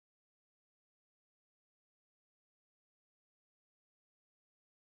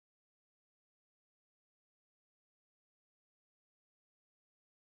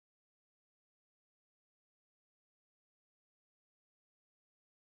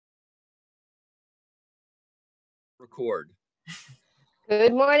Record.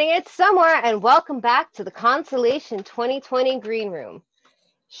 Good morning, it's Summer, and welcome back to the Concellation 2020 Green Room.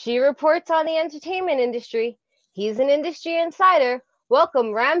 She reports on the entertainment industry. He's an industry insider.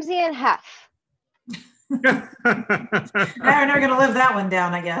 Welcome, Ramsey and Hef. Now we're never going to live that one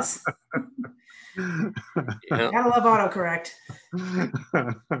down, I guess. Yeah. Gotta love autocorrect.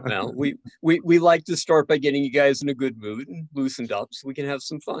 Well, we like to start by getting you guys in a good mood and loosened up so we can have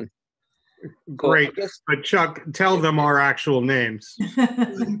some fun. Great, but Chuck, tell them our actual names.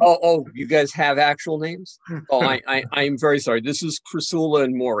 Oh, you guys have actual names? Oh, I'm very sorry. This is Chrysula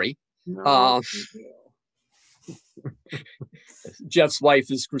and Maury. Jeff's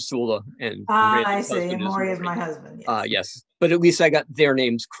wife is Chrysula, and I see. And Maury is my husband. Yes. Yes, but at least I got their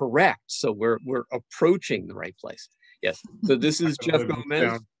names correct, so we're approaching the right place. Yes. So this is Jeff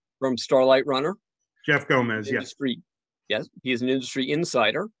Gomez from Starlight Runner. Jeff Gomez, yes. Industry, yes, he is an industry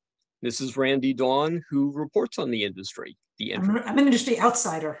insider. This is Randee Dawn, who reports on the industry. I'm an industry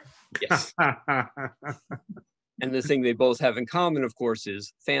outsider. Yes. And the thing they both have in common, of course,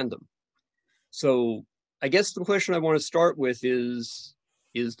 is fandom. So I guess the question I want to start with is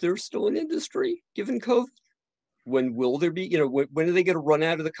there still an industry given COVID? When will there be? When are they going to run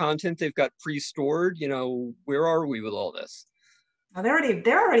out of the content they've got pre-stored? Where are we with all this? Well, they're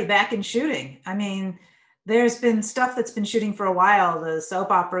already back in shooting. I mean, there's been stuff that's been shooting for a while. The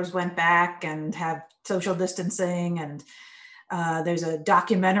soap operas went back and have social distancing, and there's a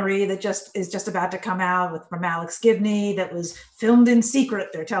documentary that is just about to come out from Alex Gibney that was filmed in secret,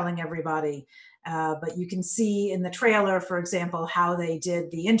 they're telling everybody. But you can see in the trailer, for example, how they did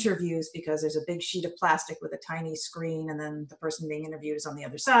the interviews, because there's a big sheet of plastic with a tiny screen, and then the person being interviewed is on the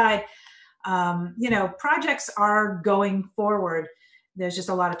other side. Projects are going forward. There's just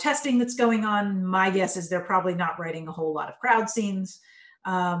a lot of testing that's going on. My guess is they're probably not writing a whole lot of crowd scenes.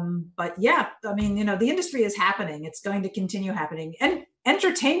 But yeah, I mean, the industry is happening. It's going to continue happening. And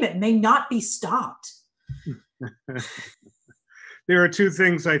entertainment may not be stopped. There are two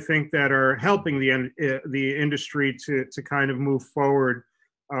things I think that are helping the industry to kind of move forward.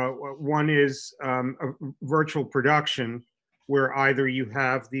 One is a virtual production, where either you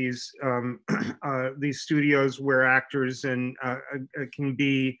have these studios where actors can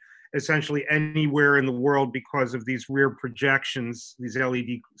be essentially anywhere in the world because of these rear projections, these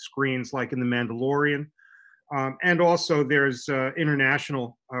LED screens, like in The Mandalorian. And also there's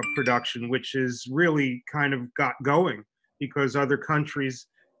international production, which is really kind of got going because other countries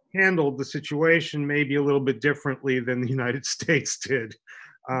handled the situation maybe a little bit differently than the United States did.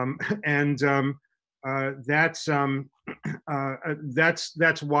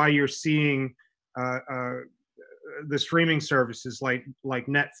 That's why you're seeing the streaming services like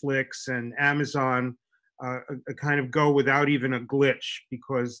Netflix and Amazon kind of go without even a glitch,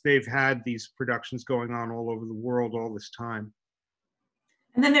 because they've had these productions going on all over the world all this time.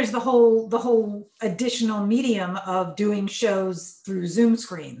 And then there's the whole additional medium of doing shows through Zoom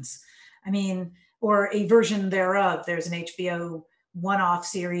screens. I mean, or a version thereof. There's an HBO one-off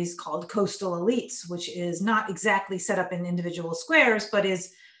series called Coastal Elites, which is not exactly set up in individual squares, but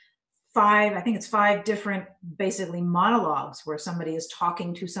is five different basically monologues where somebody is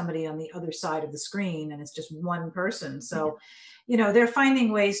talking to somebody on the other side of the screen, and it's just one person. So, they're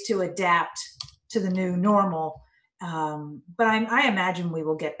finding ways to adapt to the new normal. But I imagine we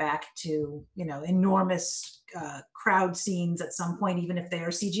will get back to, enormous crowd scenes at some point, even if they are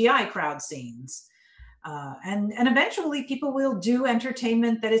CGI crowd scenes. And eventually people will do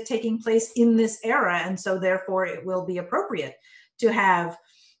entertainment that is taking place in this era. And so therefore it will be appropriate to have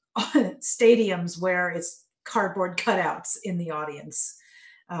stadiums where it's cardboard cutouts in the audience.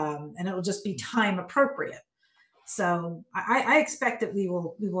 And it'll just be time appropriate. So I expect that we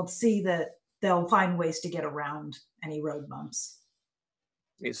will see that they'll find ways to get around any road bumps.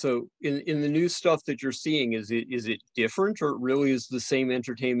 Okay, so in the new stuff that you're seeing, is it different, or it really is the same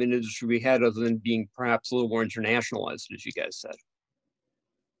entertainment industry we had, other than being perhaps a little more internationalized, as you guys said?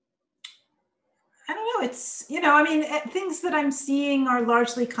 I don't know. It's, things that I'm seeing are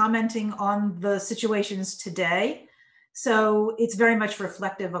largely commenting on the situations today. So it's very much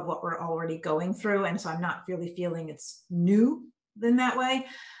reflective of what we're already going through. And so I'm not really feeling it's new in that way.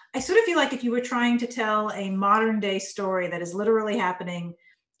 I sort of feel like if you were trying to tell a modern day story that is literally happening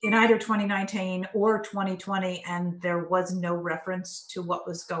in either 2019 or 2020, and there was no reference to what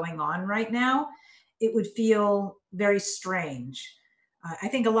was going on right now, it would feel very strange. I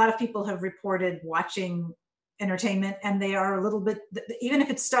think a lot of people have reported watching entertainment, and they are a little bit, even if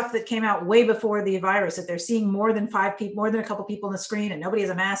it's stuff that came out way before the virus, that they're seeing more than a couple people on the screen and nobody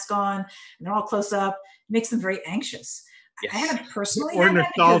has a mask on and they're all close up, it makes them very anxious. Yes. I haven't personally or had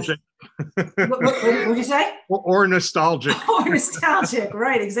nostalgic. What did you say? Or nostalgic. Or nostalgic,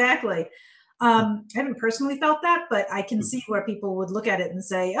 right, exactly. I haven't personally felt that, but I can see where people would look at it and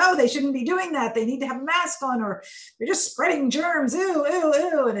say, oh, they shouldn't be doing that. They need to have a mask on, or they're just spreading germs. Ew, ew,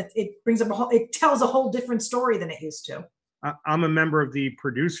 ew. And it brings up it tells a whole different story than it used to. I'm a member of the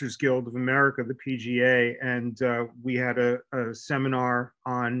Producers Guild of America, the PGA, and we had a seminar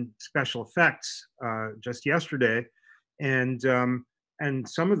on special effects just yesterday. And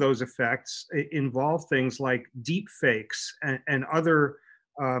some of those effects involve things like deep fakes and other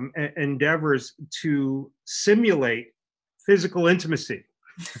endeavors to simulate physical intimacy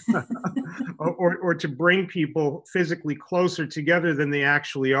or to bring people physically closer together than they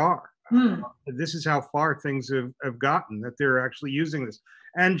actually are. This is how far things have gotten, that they're actually using this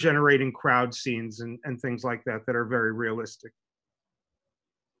and generating crowd scenes and things like that that are very realistic.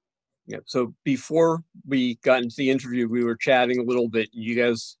 Yeah. So before we got into the interview, we were chatting a little bit. You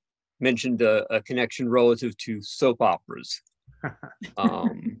guys mentioned a connection relative to soap operas.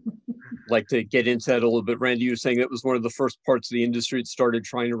 Like to get into that a little bit. Randee, you were saying that was one of the first parts of the industry that started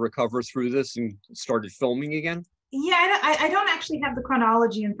trying to recover through this and started filming again? Yeah, I don't actually have the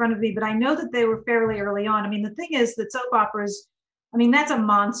chronology in front of me, but I know that they were fairly early on. I mean, the thing is that soap operas, I mean, that's a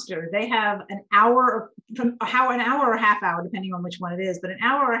monster. They have an hour or a half hour, depending on which one it is, but an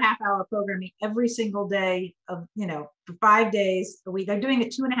hour or a half hour programming every single day of, for 5 days a week. They're doing a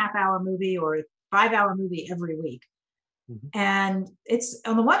 2.5 hour movie or a 5 hour movie every week. And it's,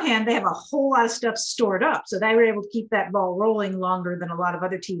 on the one hand, they have a whole lot of stuff stored up. So they were able to keep that ball rolling longer than a lot of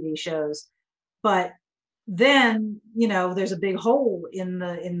other TV shows. But then, there's a big hole in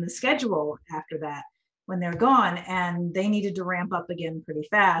the schedule after that when they're gone, and they needed to ramp up again pretty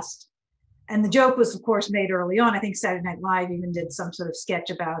fast. And the joke was, of course, made early on. I think Saturday Night Live even did some sort of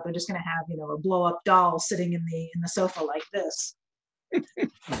sketch about they're just going to have, a blow up doll sitting in the sofa like this.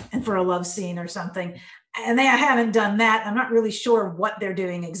 And for a love scene or something. And I haven't done that. I'm not really sure what they're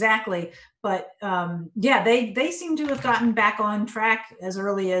doing exactly, but yeah, they seem to have gotten back on track as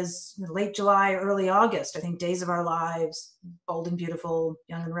early as late July, early August. I think Days of Our Lives, Bold and Beautiful,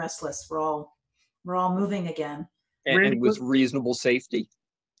 Young and Restless, we're all moving again. And with reasonable safety?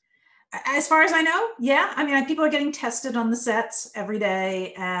 As far as I know, yeah. I mean, people are getting tested on the sets every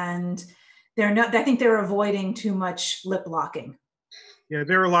day, and I think they're avoiding too much lip locking. Yeah,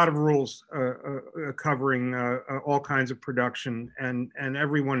 there are a lot of rules covering all kinds of production, and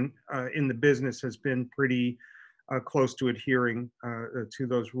everyone in the business has been pretty close to adhering to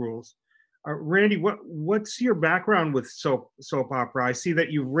those rules. Randee, what's your background with soap opera? I see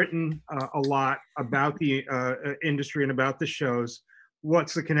that you've written a lot about the industry and about the shows.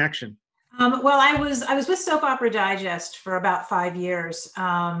 What's the connection? Well, I was with Soap Opera Digest for about 5 years.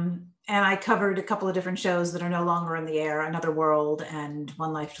 And I covered a couple of different shows that are no longer in the air, Another World and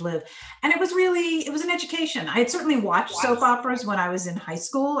One Life to Live. And it was an education. I had certainly watched soap operas when I was in high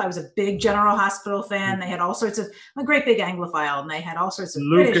school. I was a big General Hospital fan. They had all sorts of, I'm a great big Anglophile, and they had all sorts of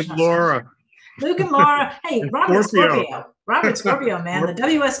Luke British and Laura. Luke and Laura. Hey, Robert Scorpio, man, the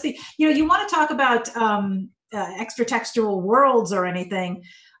WSB. You want to talk about extra-textual worlds or anything.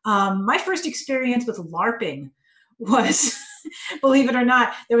 My first experience with LARPing was, believe it or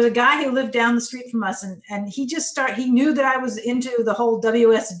not, there was a guy who lived down the street from us, and he knew that I was into the whole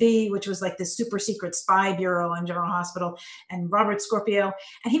WSB, which was like this super secret spy bureau on General Hospital, and Robert Scorpio,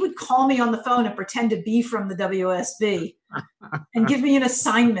 and he would call me on the phone and pretend to be from the WSB and give me an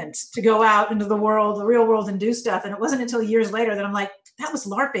assignment to go out into the real world, and do stuff. And it wasn't until years later that I'm like, that was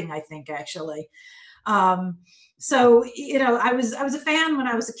LARPing, I think, actually. So, I was a fan when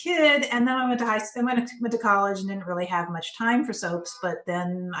I was a kid, and then I went to college and didn't really have much time for soaps. But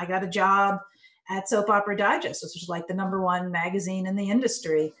then I got a job at Soap Opera Digest, which was like the #1 magazine in the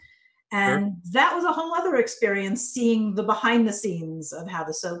industry. And that was a whole other experience, seeing the behind the scenes of how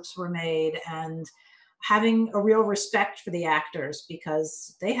the soaps were made and having a real respect for the actors,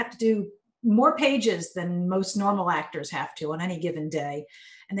 because they have to do more pages than most normal actors have to on any given day.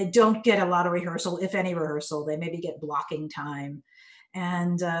 And they don't get a lot of rehearsal, if any rehearsal. They maybe get blocking time.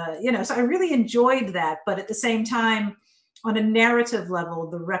 And, so I really enjoyed that. But at the same time, on a narrative level,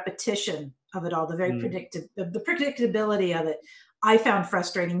 the repetition of it all, the very the predictability of it, I found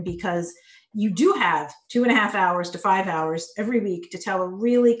frustrating, because you do have 2.5 hours to 5 hours every week to tell a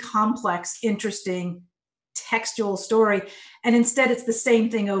really complex, interesting, textual story. And instead it's the same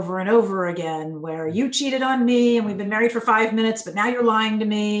thing over and over again, where you cheated on me and we've been married for 5 minutes, but now you're lying to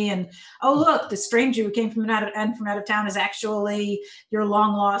me. And, oh, look, the stranger who came from out of town is actually your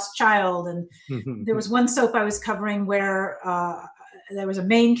long lost child. And there was one soap I was covering where there was a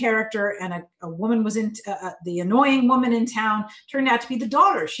main character, and a woman was in the annoying woman in town turned out to be the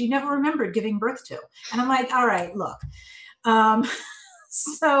daughter she never remembered giving birth to. And I'm like, all right, look.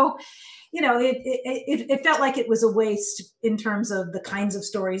 So, it felt like it was a waste in terms of the kinds of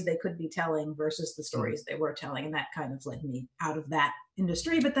stories they could be telling versus the stories they were telling. And that kind of led me out of that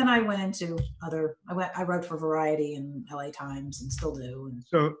industry. But then I went into I wrote for Variety and LA Times and still do. And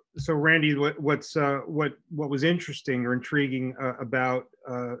so Randee, what was interesting or intriguing about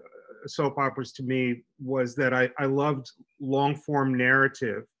soap operas to me was that I loved long form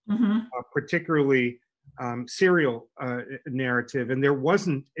narrative, particularly serial narrative, and there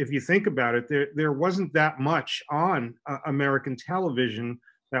wasn't, if you think about it, there wasn't that much on American television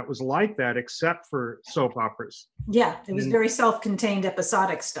that was like that, except for soap operas. Yeah, it was very self-contained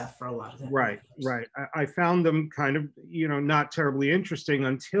episodic stuff for a lot of them. Right. I found them kind of, not terribly interesting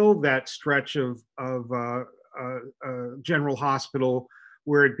until that stretch of General Hospital,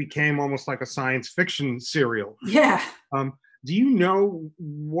 where it became almost like a science fiction serial. Yeah. Do you know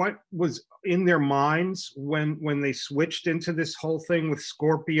what was in their minds when they switched into this whole thing with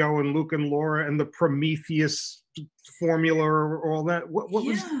Scorpio and Luke and Laura and the Prometheus formula or all that? What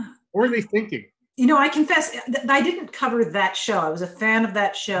were they thinking? I confess I didn't cover that show. I was a fan of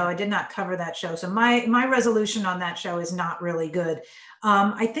that show. I did not cover that show. So my resolution on that show is not really good.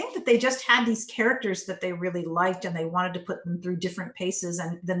 I think that they just had these characters that they really liked, and they wanted to put them through different paces,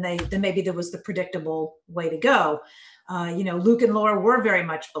 and then maybe there was the predictable way to go. Luke and Laura were very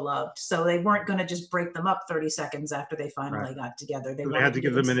much beloved, so they weren't going to just break them up 30 seconds after they finally got together. They had to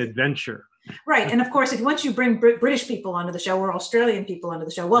give them an adventure. Right. And of course, once you bring British people onto the show or Australian people onto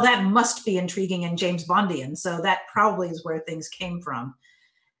the show, well, that must be intriguing and James Bondian. So that probably is where things came from.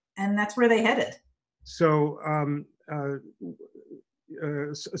 And that's where they headed. So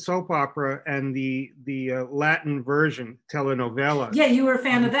soap opera and the Latin version, telenovela. Yeah, you were a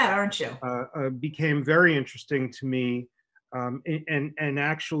fan of that, aren't you? Became very interesting to me, and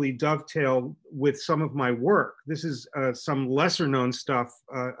actually dovetailed with some of my work. This is some lesser known stuff,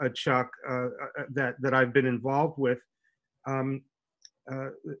 Chuck, that I've been involved with.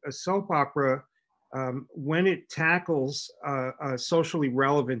 A soap opera, when it tackles socially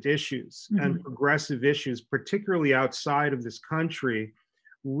relevant issues and progressive issues, particularly outside of this country,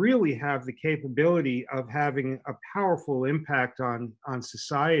 really have the capability of having a powerful impact on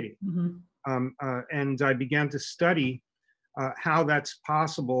society. And I began to study how that's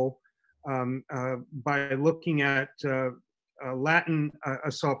possible by looking at Latin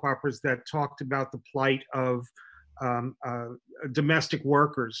soap operas that talked about the plight of domestic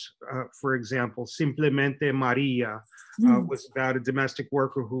workers. For example, Simplemente Maria was about a domestic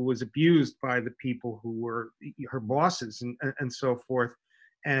worker who was abused by the people who were her bosses and so forth.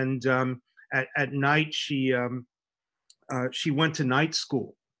 And at night, she went to night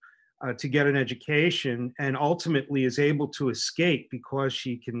school to get an education, and ultimately is able to escape because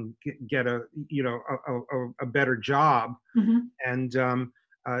she can get a better job. And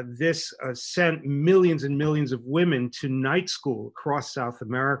this sent millions and millions of women to night school across South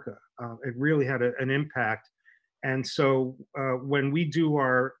America. It really had an impact. And so when we do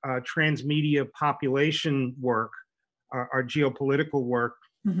our transmedia population work, our geopolitical work,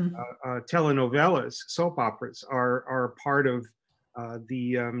 telenovelas, soap operas are part of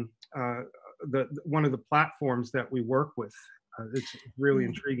the one of the platforms that we work with. It's really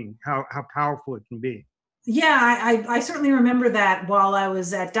intriguing how powerful it can be. Yeah, I certainly remember that while I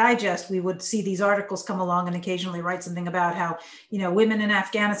was at Digest, we would see these articles come along and occasionally write something about how, women in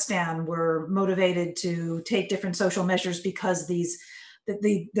Afghanistan were motivated to take different social measures because the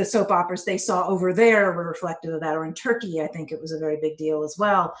soap operas they saw over there were reflective of that. Or in Turkey, I think it was a very big deal as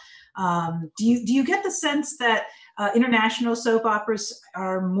well. Do you get the sense that international soap operas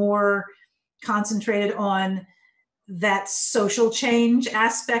are more concentrated on that social change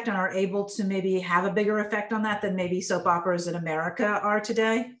aspect and are able to maybe have a bigger effect on that than maybe soap operas in America are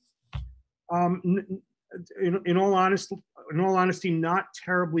today? In all honesty, not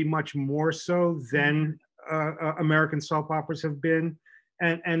terribly much more so than American soap operas have been,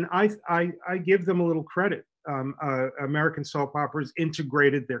 and I give them a little credit. American soap operas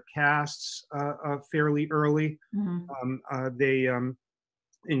integrated their casts fairly early. They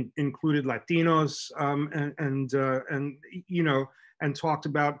included Latinos and talked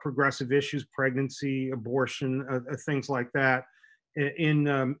about progressive issues, pregnancy, abortion, things like that,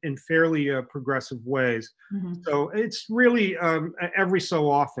 in fairly progressive ways. So it's really every so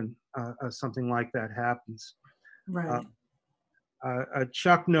often something like that happens. Right.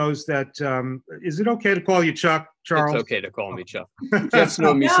 Chuck knows that. Is it okay to call you Chuck, Charles? It's okay to call me Chuck. Jeff's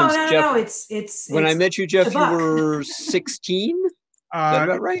known me since Jeff. No, it's when I met you, Jeff, you Buck. were 16. that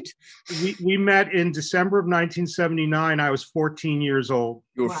about right? We met in December of 1979. I was 14 years old.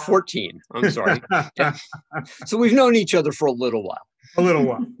 You were Wow. 14. I'm sorry. Yeah. So we've known each other for a little while. A little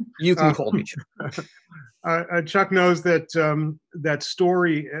while. You can call me Chuck. Chuck knows that that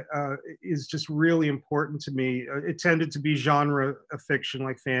story is just really important to me. It tended to be genre of fiction,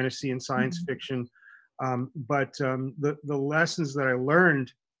 like fantasy and science fiction, but the lessons that I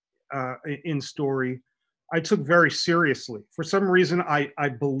learned in story, I took very seriously. For some reason, I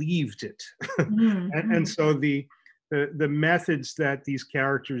believed it, and so the methods that these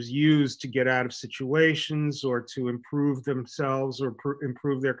characters use to get out of situations or to improve themselves or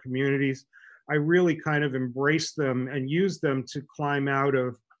improve their communities, I really kind of embraced them and used them to climb out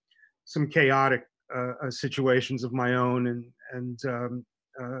of some chaotic situations of my own and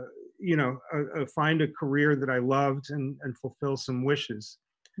find a career that I loved and fulfill some wishes.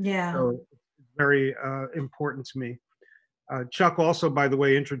 Yeah. So it's very important to me. Chuck also, by the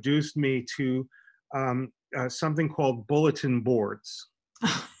way, introduced me to something called bulletin boards.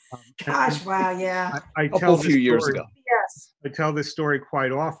 Gosh, wow, yeah. I A tell few years ago. Yes. I tell this story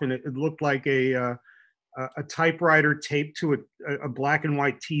quite often. It looked like a typewriter taped to a black and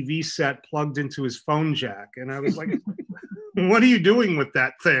white TV set plugged into his phone jack. And I was like, what are you doing with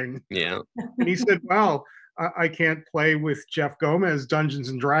that thing? Yeah. And he said, well, I can't play with Jeff Gomez Dungeons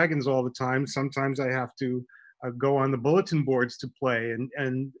and Dragons all the time. Sometimes I have to go on the bulletin boards to play.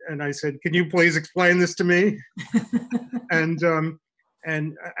 And I said, can you please explain this to me?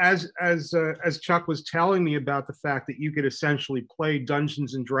 And as Chuck was telling me about the fact that you could essentially play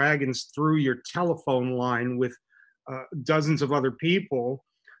Dungeons and Dragons through your telephone line with dozens of other people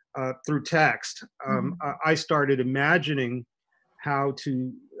through text, I started imagining how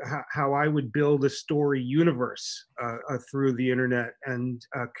I would build a story universe through the internet and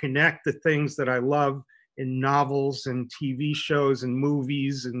connect the things that I love in novels and TV shows and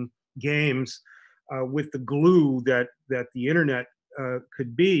movies and games with the glue that the internet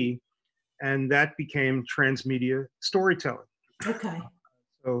could be, and that became transmedia storytelling. Okay.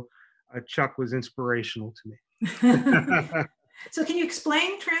 So Chuck was inspirational to me. So can you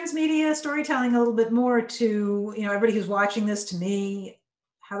explain transmedia storytelling a little bit more to everybody who's watching this, to me,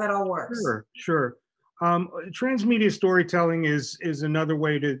 how that all works? Sure. Transmedia storytelling is another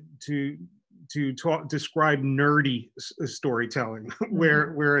way to describe nerdy storytelling,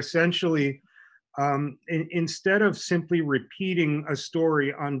 where essentially instead of simply repeating a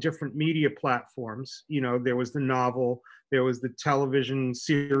story on different media platforms, there was the novel, there was the television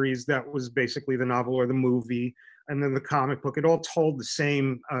series that was basically the novel or the movie, and then the comic book. It all told the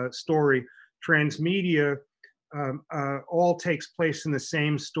same story. Transmedia all takes place in the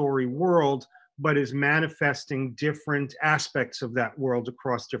same story world, but is manifesting different aspects of that world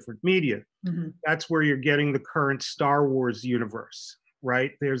across different media. That's where you're getting the current Star Wars universe,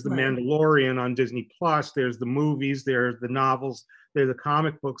 right? There's the Mandalorian on Disney Plus, there's the movies, there's the novels, there's the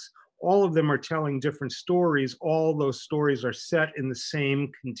comic books. All of them are telling different stories. All those stories are set in the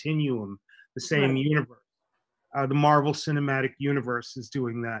same continuum, the same universe. The Marvel Cinematic Universe is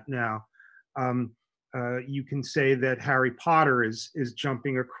doing that now. You can say that Harry Potter is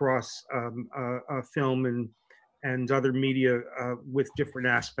jumping across film and other media with different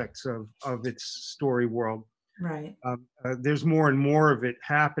aspects of its story world. Right. There's more and more of it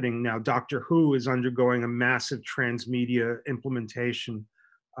happening now. Doctor Who is undergoing a massive transmedia implementation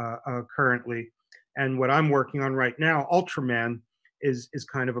currently. And what I'm working on right now, Ultraman, is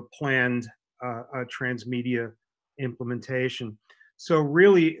kind of a planned transmedia implementation. So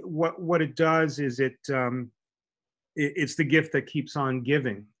really what it does is it's the gift that keeps on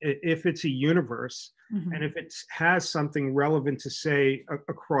giving. If it's a universe, and if it has something relevant to say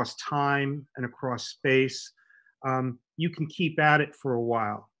across time and across space, you can keep at it for a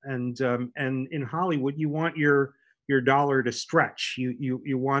while. And in Hollywood, you want your dollar to stretch.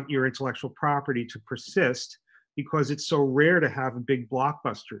 You want your intellectual property to persist, because it's so rare to have a big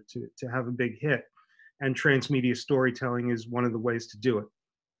blockbuster, to have a big hit. And transmedia storytelling is one of the ways to do it.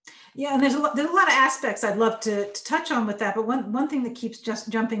 Yeah, and there's a lot of aspects I'd love to touch on with that. But one thing that keeps just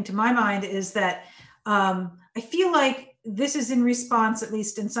jumping to my mind is that I feel like this is in response, at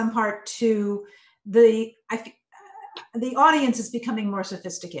least in some part, to the audience is becoming more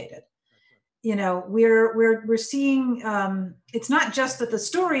sophisticated. We're seeing it's not just that the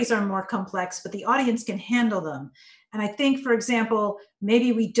stories are more complex, but the audience can handle them. And I think, for example,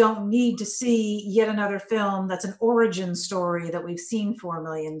 maybe we don't need to see yet another film that's an origin story that we've seen 4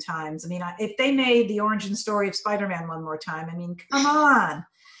 million times. I mean, if they made the origin story of Spider-Man one more time, I mean, come on.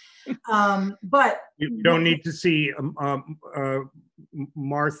 But you don't need to see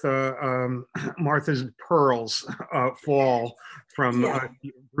Martha's pearls fall from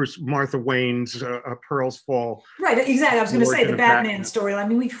Martha Wayne's pearls fall. Right, exactly. I was going to say the Batman Batman story. I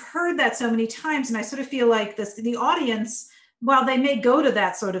mean, we've heard that so many times, and I sort of feel like the audience, while they may go to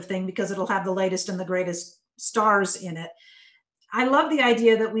that sort of thing because it'll have the latest and the greatest stars in it, I love the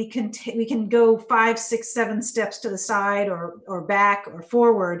idea that we can go 5, 6, 7 steps to the side or back or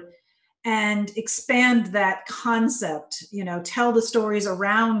forward and expand that concept, you know, tell the stories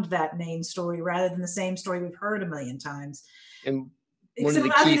around that main story rather than the same story we've heard a million times. And one of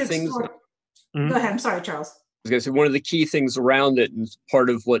the key things. Go ahead. I'm sorry, Charles. I was going to say, one of the key things around it, and part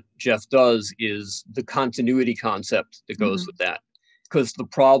of what Jeff does, is the continuity concept that goes with that. Because the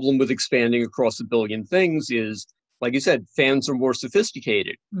problem with expanding across a billion things is, like you said, fans are more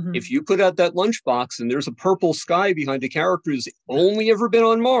sophisticated. If you put out that lunchbox and there's a purple sky behind a character who's only ever been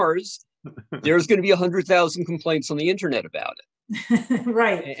on Mars, there's going to be 100,000 complaints on the internet about it.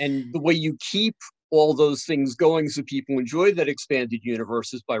 Right. And the way you keep all those things going so people enjoy that expanded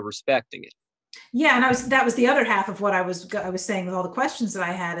universe is by respecting it. Yeah, and that was the other half of what I was saying with all the questions that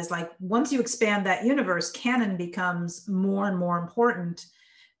I had, is like, once you expand that universe, canon becomes more and more important,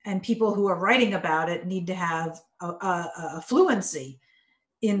 and people who are writing about it need to have a fluency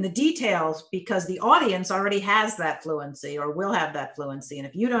in the details, because the audience already has that fluency or will have that fluency. And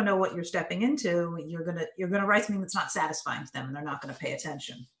if you don't know what you're stepping into, you're gonna write something that's not satisfying to them, and they're not going to pay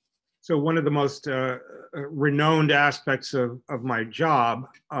attention. So one of the most renowned aspects of my job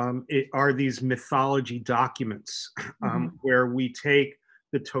are these mythology documents, where we take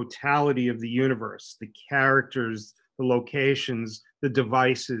the totality of the universe, the characters, the locations, the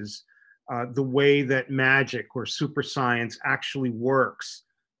devices, the way that magic or super science actually works,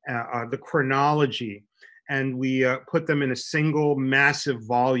 the chronology, and we put them in a single massive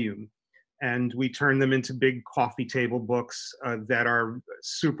volume. And we turn them into big coffee table books that are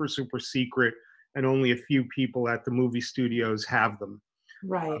super, super secret, and only a few people at the movie studios have them.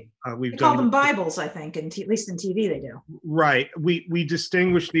 Right. We've call them Bibles, I think, and at least in TV they do. Right. We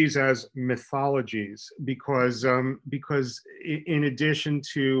distinguish these as mythologies because in addition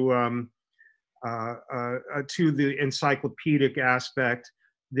to the encyclopedic aspect,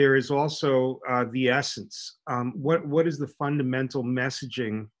 there is also the essence. What is the fundamental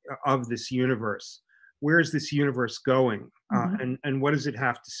messaging of this universe? Where is this universe going? And what does it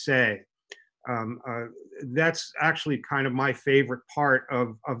have to say? That's actually kind of my favorite part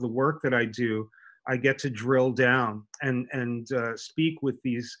of the work that I do. I get to drill down and speak with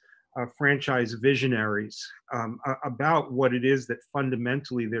these franchise visionaries about what it is that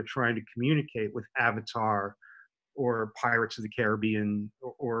fundamentally they're trying to communicate with Avatar, or Pirates of the Caribbean,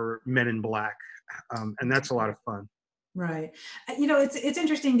 or Men in Black. And that's a lot of fun. Right. You know, it's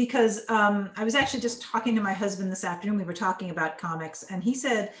interesting because I was actually just talking to my husband this afternoon. We were talking about comics, and he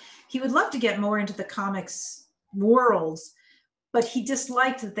said he would love to get more into the comics worlds, but he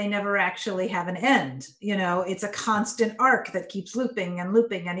disliked that they never actually have an end. You know, it's a constant arc that keeps looping and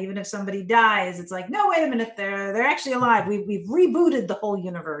looping. And even if somebody dies, it's like, no, wait a minute, they're actually alive. We've rebooted the whole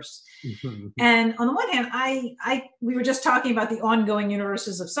universe. And on the one hand, we were just talking about the ongoing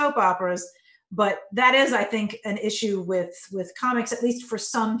universes of soap operas, but that is, I think, an issue with comics, at least for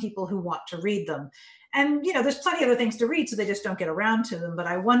some people who want to read them. And, you know, there's plenty of other things to read, so they just don't get around to them. But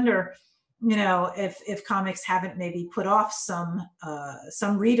I wonder, you know, if comics haven't maybe put off some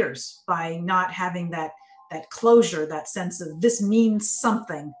readers by not having that closure, that sense of this means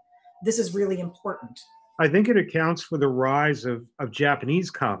something, this is really important. I think it accounts for the rise of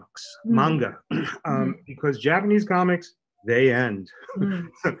Japanese comics, manga, because Japanese comics, they end.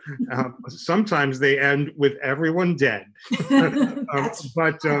 Sometimes they end with everyone dead.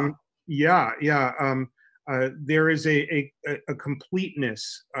 There is a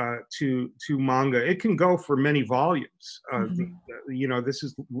completeness to manga. It can go for many volumes. You know, this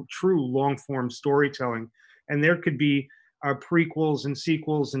is true long form storytelling, and there could be prequels and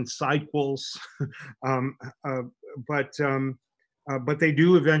sequels and sequels, but they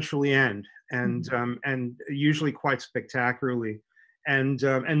do eventually end, and usually quite spectacularly. And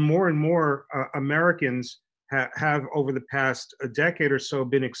more Americans have over the past decade or so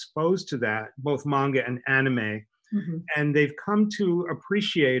been exposed to that, both manga and anime, and they've come to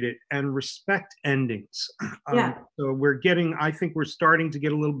appreciate it and respect endings. So I think we're starting to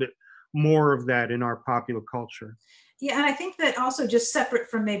get a little bit more of that in our popular culture. Yeah, and I think that also, just separate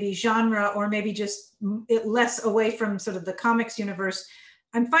from maybe genre, or maybe just less away from sort of the comics universe,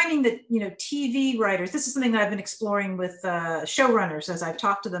 I'm finding that, you know, TV writers, this is something that I've been exploring with showrunners as I've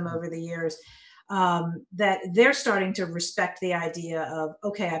talked to them over the years. that they're starting to respect the idea of,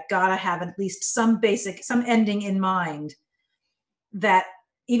 okay, I've got to have at least some ending in mind, that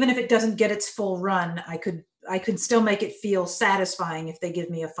even if it doesn't get its full run, I could still make it feel satisfying if they give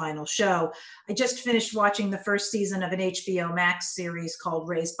me a final show. I just finished watching the first season of an HBO Max series called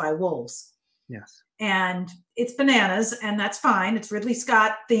Raised by Wolves. Yes. And it's bananas, and that's fine. It's Ridley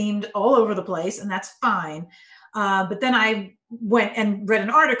Scott themed all over the place, and that's fine. But then I went and read an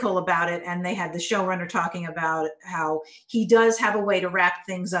article about it, and they had the showrunner talking about how he does have a way to wrap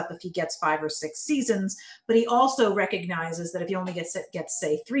things up if he gets 5 or 6 seasons, but he also recognizes that if he only gets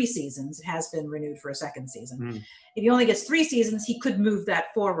say 3 seasons, it has been renewed for a 2nd season. If he only gets 3 seasons, he could move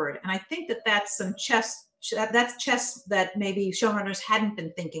that forward. And I think that that's some chess that maybe showrunners hadn't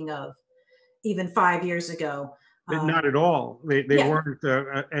been thinking of even 5 years ago. Not at all. They Yeah. weren't,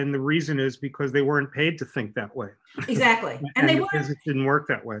 and the reason is because they weren't paid to think that way. Exactly. And the business didn't work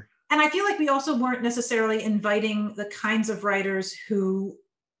that way. And I feel like we also weren't necessarily inviting the kinds of writers who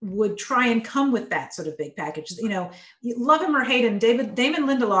would try and come with that sort of big package. You know, you love him or hate him, Damon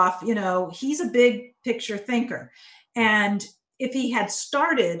Lindelof, you know, he's a big picture thinker. And if he had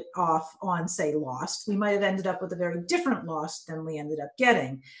started off on, say, Lost, we might have ended up with a very different Lost than we ended up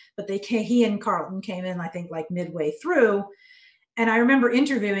getting. But he and Carlton came in, I think, like midway through. And I remember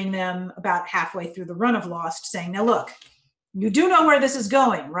interviewing them about halfway through the run of Lost, saying, now look, you do know where this is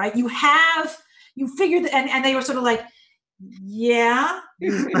going, right? You figured, and they were sort of like, yeah.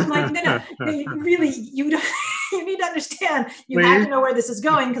 I'm like, no, really, you need to understand, you have to know where this is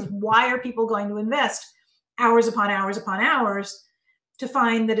going, because why are people going to invest hours upon hours upon hours to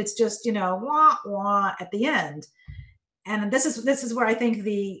find that it's just, you know, wah, wah at the end? And this is where I think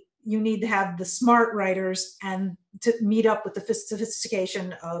you need to have the smart writers and to meet up with the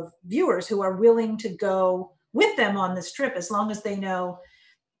sophistication of viewers who are willing to go with them on this trip, as long as they know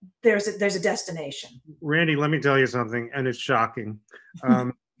there's a destination. Randee, let me tell you something, and it's shocking.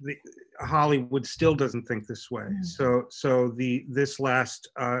 Hollywood still doesn't think this way. So this last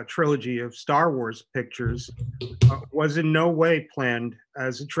trilogy of Star Wars pictures was in no way planned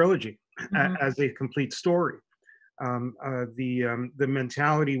as a trilogy, as a complete story. The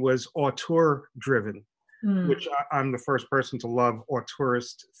mentality was auteur driven, which I'm the first person to love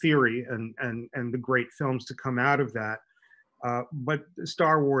auteurist theory and the great films to come out of that. But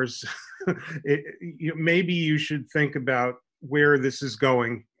Star Wars, maybe you should think about where this is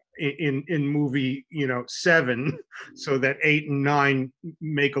going in movie 7, so that 8 and 9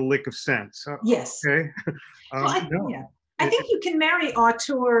 make a lick of sense. Yes. Okay. I think you can marry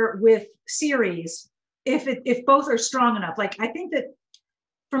auteur with series if both are strong enough. Like, I think that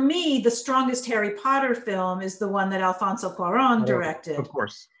for me, the strongest Harry Potter film is the one that Alfonso Cuarón directed. Of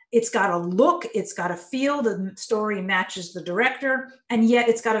course. It's got a look, it's got a feel, the story matches the director, and yet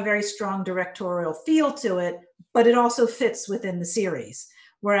it's got a very strong directorial feel to it, but it also fits within the series.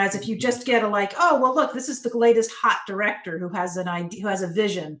 Whereas if you just get oh, well, look, this is the latest hot director who has an idea, who has a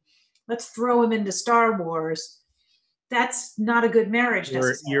vision, let's throw him into Star Wars, that's not a good marriage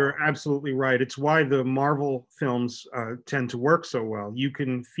necessarily. You're absolutely right. It's why the Marvel films tend to work so well. You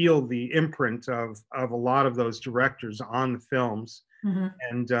can feel the imprint of a lot of those directors on the films.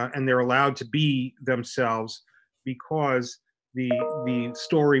 And they're allowed to be themselves because the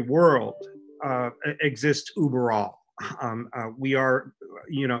story world exists uber all. We are,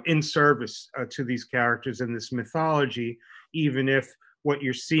 in service to these characters in this mythology, even if what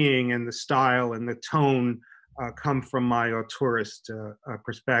you're seeing and the style and the tone come from my auteurist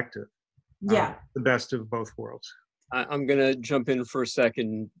perspective. Yeah. The best of both worlds. I'm going to jump in for a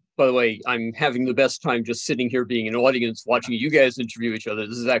second. By the way, I'm having the best time just sitting here being an audience, watching you guys interview each other.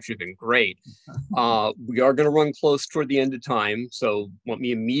 This has actually been great. We are going to run close toward the end of time. So let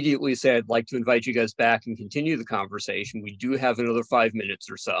me immediately say I'd like to invite you guys back and continue the conversation. We do have another 5 minutes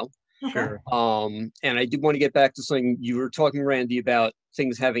or so. Sure. And I did want to get back to something you were talking, Randee, about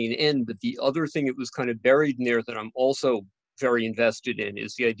things having an end. But the other thing that was kind of buried in there that I'm also very invested in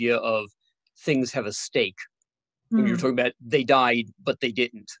is the idea of things have a stake. When you're talking about they died, but they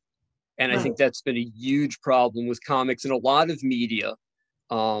didn't. And I think that's been a huge problem with comics and a lot of media.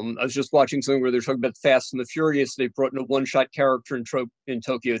 I was just watching something where they're talking about Fast and the Furious. They brought in a one-shot character in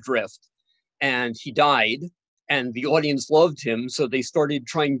Tokyo Drift, and he died, and the audience loved him. So they started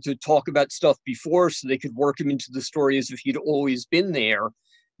trying to talk about stuff before so they could work him into the story as if he'd always been there,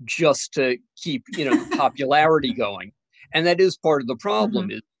 just to keep, the popularity going. And that is part of the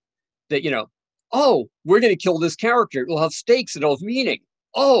problem is that, oh, we're going to kill this character. It'll have stakes. It'll have meaning.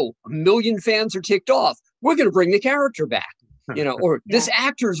 Oh, 1 million fans are ticked off. We're going to bring the character back. Or this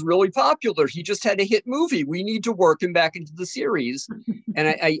actor's really popular. He just had a hit movie. We need to work him back into the series. And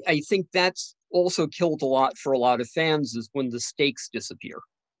I think that's also killed a lot for a lot of fans is when the stakes disappear.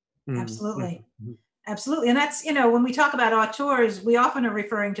 Absolutely. Absolutely. And that's, you know, when we talk about auteurs, we often are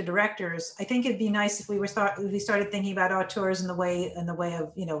referring to directors. I think it'd be nice if we started thinking about auteurs in the way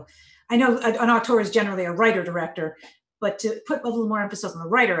of, you know, I know an auteur is generally a writer director, but to put a little more emphasis on the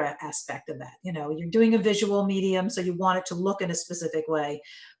writer aspect of that. You know, you're doing a visual medium, so you want it to look in a specific way,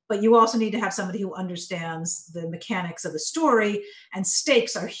 but you also need to have somebody who understands the mechanics of the story, and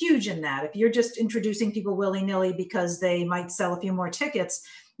stakes are huge in that. If you're just introducing people willy-nilly because they might sell a few more tickets,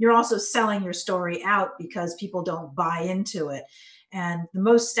 you're also selling your story out because people don't buy into it. And the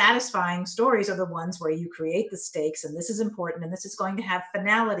most satisfying stories are the ones where you create the stakes, and this is important, and this is going to have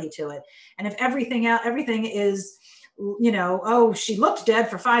finality to it. And if everything is, you know, oh, she looked dead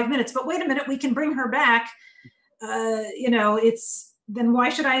for 5 minutes, but wait a minute, we can bring her back. You know, then why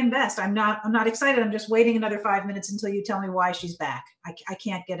should I invest? I'm not excited. I'm just waiting another 5 minutes until you tell me why she's back. I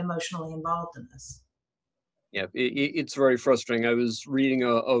can't get emotionally involved in this. Yeah, it's very frustrating. I was reading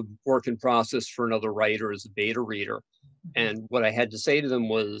a work in process for another writer as a beta reader. And what I had to say to them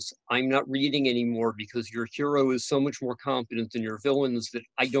was, I'm not reading anymore because your hero is so much more competent than your villains that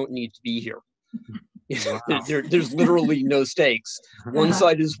I don't need to be here. Wow. There's literally no stakes. One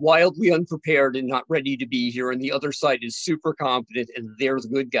side is wildly unprepared and not ready to be here, and the other side is super competent and they're the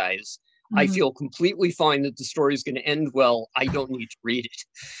good guys. I feel completely fine that the story is going to end well. I don't need to read it.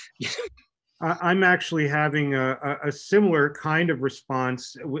 I'm actually having a similar kind of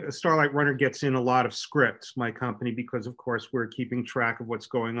response. Starlight Runner gets in a lot of scripts, my company, because of course we're keeping track of what's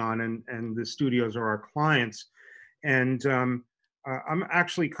going on, and the studios are our clients. And I'm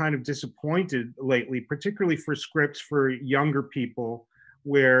actually kind of disappointed lately, particularly for scripts for younger people,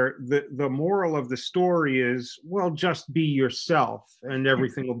 where the moral of the story is, well, just be yourself and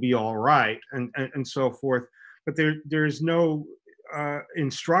everything will be all right, and so forth. But there's no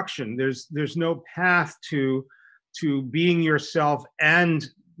instruction. There's no path to being yourself and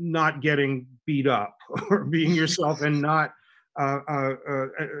not getting beat up, or being yourself and not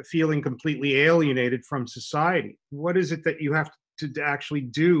feeling completely alienated from society. What is it that you have to actually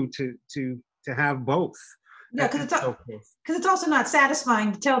do to have both? Yeah, because it's also not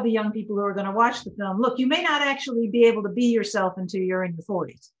satisfying to tell the young people who are going to watch the film, look, you may not actually be able to be yourself until you're in your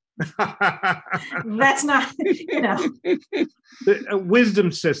 40s. That's not, you know.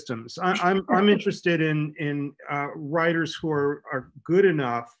 Wisdom systems. I'm interested in writers who are good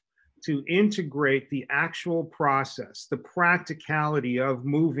enough to integrate the actual process, the practicality of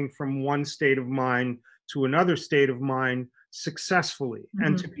moving from one state of mind to another state of mind successfully,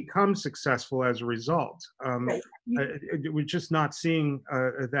 and to become successful as a result. Right. We're just not seeing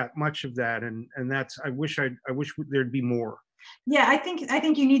that much of that, and that's, I wish there'd be more. Yeah, I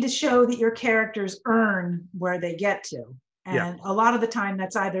think you need to show that your characters earn where they get to. And a lot of the time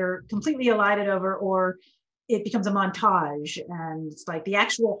that's either completely elided over, or it becomes a montage. And it's like the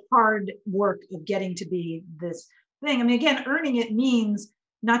actual hard work of getting to be this thing. I mean, again, earning it means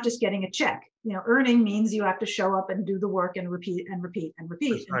not just getting a check. You know, earning means you have to show up and do the work and repeat and repeat and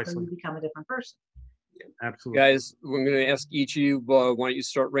repeat until you become a different person. Absolutely. Guys, we're going to ask each of you, why don't you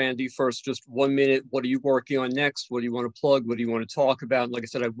start, Randee, first, just 1 minute. What are you working on next? What do you want to plug? What do you want to talk about? And like I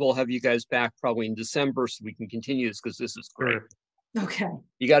said, I will have you guys back probably in December so we can continue this, because this is great. Okay.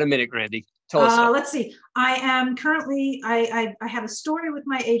 You got a minute, Randee. Tell us. Let's see. I am currently, I have a story with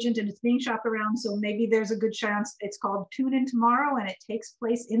my agent and it's being shopped around. So maybe there's a good chance. It's called Tune In Tomorrow, and it takes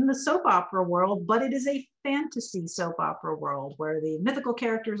place in the soap opera world, but it is a fantasy soap opera world where the mythical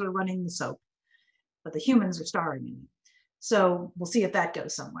characters are running the soap, but the humans are starring in it. So we'll see if that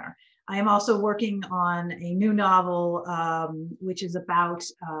goes somewhere. I am also working on a new novel, which is about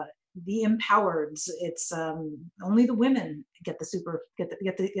the empowereds. It's only the women get the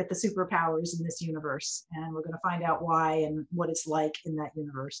superpowers in this universe, and we're going to find out why and what it's like in that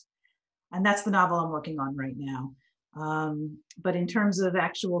universe. And that's the novel I'm working on right now. But in terms of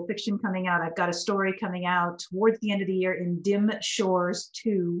actual fiction coming out, I've got a story coming out towards the end of the year in Dim Shores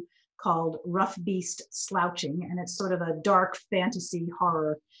 2 called Rough Beast Slouching, and it's sort of a dark fantasy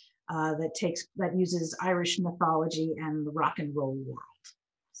horror that uses Irish mythology and the rock and roll world.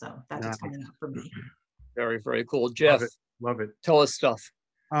 So that's what's coming out for me. Very, very cool. Jeff, love it. Tell us stuff.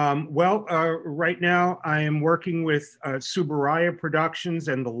 Right now I am working with Subaraya Productions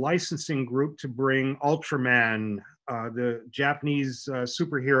and the licensing group to bring Ultraman, the Japanese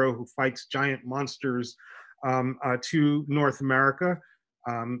superhero who fights giant monsters, to North America.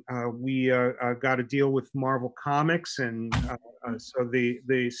 We got a deal with Marvel Comics, and so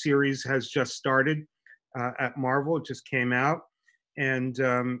the series has just started at Marvel. It just came out. And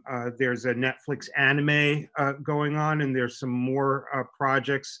there's a Netflix anime going on, and there's some more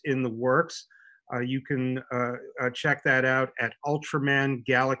projects in the works. You can check that out at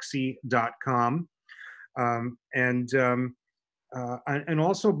ultramangalaxy.com. And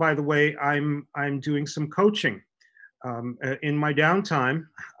also, by the way, I'm doing some coaching in my downtime,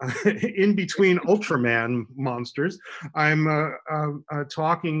 in between Ultraman monsters. I'm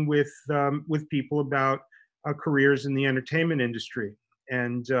talking with people about careers in the entertainment industry,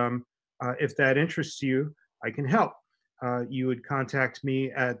 and if that interests you, I can help. You would contact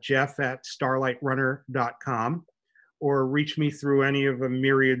me at jeff@starlightrunner.com, or reach me through any of a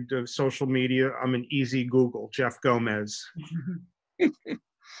myriad of social media. I'm an easy Google, Jeff Gomez.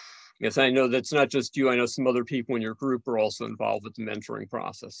 Yes, I know that's not just you. I know some other people in your group are also involved with the mentoring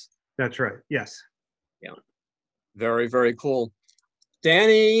process. That's right. Yes. Yeah. Very, very cool.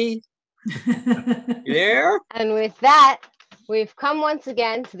 Danny, you there? And with that, we've come once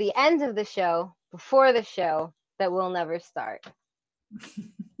again to the end of the show, before the show that will never start.